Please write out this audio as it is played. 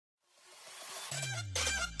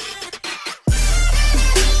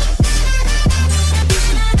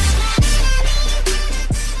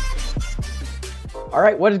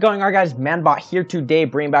Alright, what is going on, guys? Manbot here today,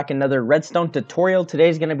 bringing back another redstone tutorial. Today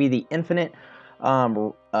is going to be the infinite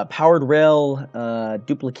powered rail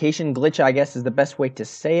duplication glitch, I guess is the best way to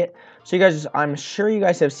say it. So you guys, I'm sure you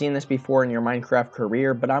guys have seen this before in your Minecraft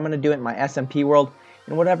career, but I'm going to do it in my SMP world.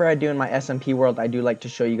 And whatever I do in my SMP world, I do like to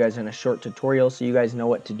show you guys in a short tutorial so you guys know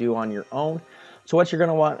what to do on your own. So what you're going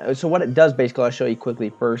to want, so what it does basically, I'll show you quickly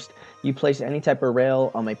first. You place any type of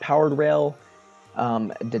rail, a powered rail,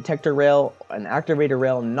 detector rail, an activator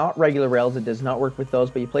rail, not regular rails. It does not work with those,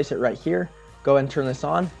 but you place it right here. Go ahead and turn this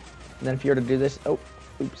on, and then if you were to do this, oh,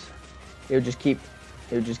 oops, it would just keep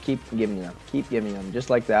giving them, just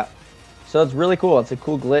like that. So it's really cool. It's a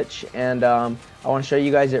cool glitch, and I want to show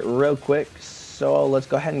you guys it real quick. So let's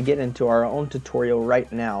go ahead and get into our own tutorial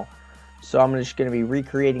right now. So I'm just going to be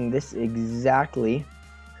recreating this exactly.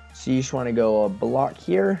 So you just want to go a block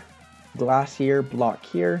here, glass here, block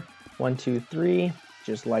here. 1, 2, 3,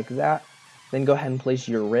 just like that. Then go ahead and place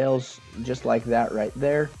your rails just like that right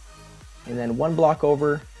there. And then one block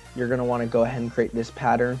over, you're going to want to go ahead and create this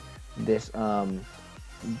pattern, this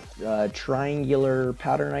triangular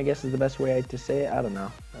pattern, I guess is the best way to say it. I don't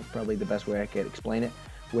know. That's probably the best way I could explain it.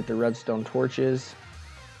 With the redstone torches,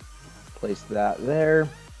 place that there.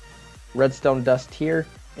 Redstone dust here,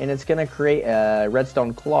 and it's going to create a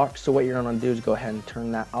redstone clock. So what you're going to do is go ahead and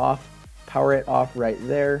turn that off, power it off right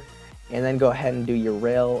there. And then go ahead and do your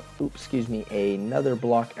rail, another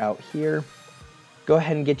block out here. Go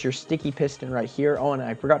ahead and get your sticky piston right here. Oh, and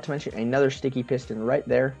I forgot to mention another sticky piston right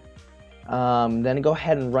there. Then go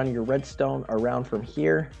ahead and run your redstone around from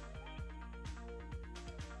here.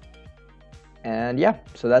 And yeah,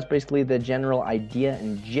 so that's basically the general idea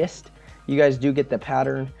and gist. You guys do get the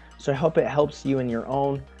pattern, so I hope it helps you in your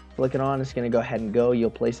own. Flick it on, it's going to go ahead and go. You'll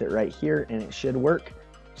place it right here, and it should work.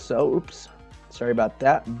 So, oops. Sorry about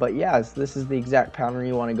that, but yeah, this is the exact pattern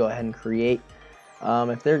you want to go ahead and create.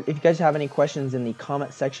 If you guys have any questions in the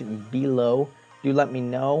comment section below, do let me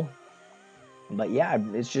know. But yeah,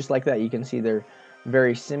 it's just like that. You can see they're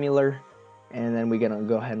very similar. And then we're gonna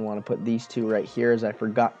go ahead and want to put these two right here, as I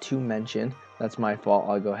forgot to mention. That's my fault.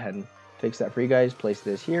 I'll go ahead and fix that for you guys. Place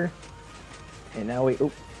this here, and now is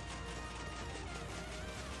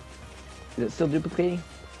it still duplicating?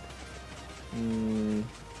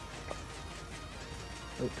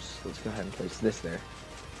 Oops, let's go ahead and place this there.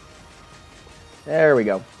 There we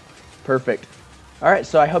go. Perfect. Alright,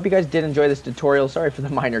 so I hope you guys did enjoy this tutorial. Sorry for the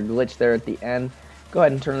minor glitch there at the end. Go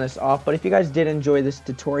ahead and turn this off. But if you guys did enjoy this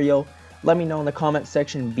tutorial, let me know in the comment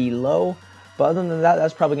section below. But other than that,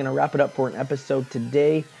 that's probably going to wrap it up for an episode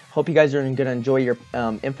today. Hope you guys are going to enjoy your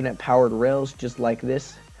infinite powered rails just like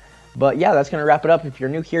this. But yeah, that's going to wrap it up. If you're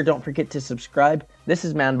new here, don't forget to subscribe. This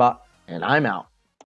is Manbot, and I'm out.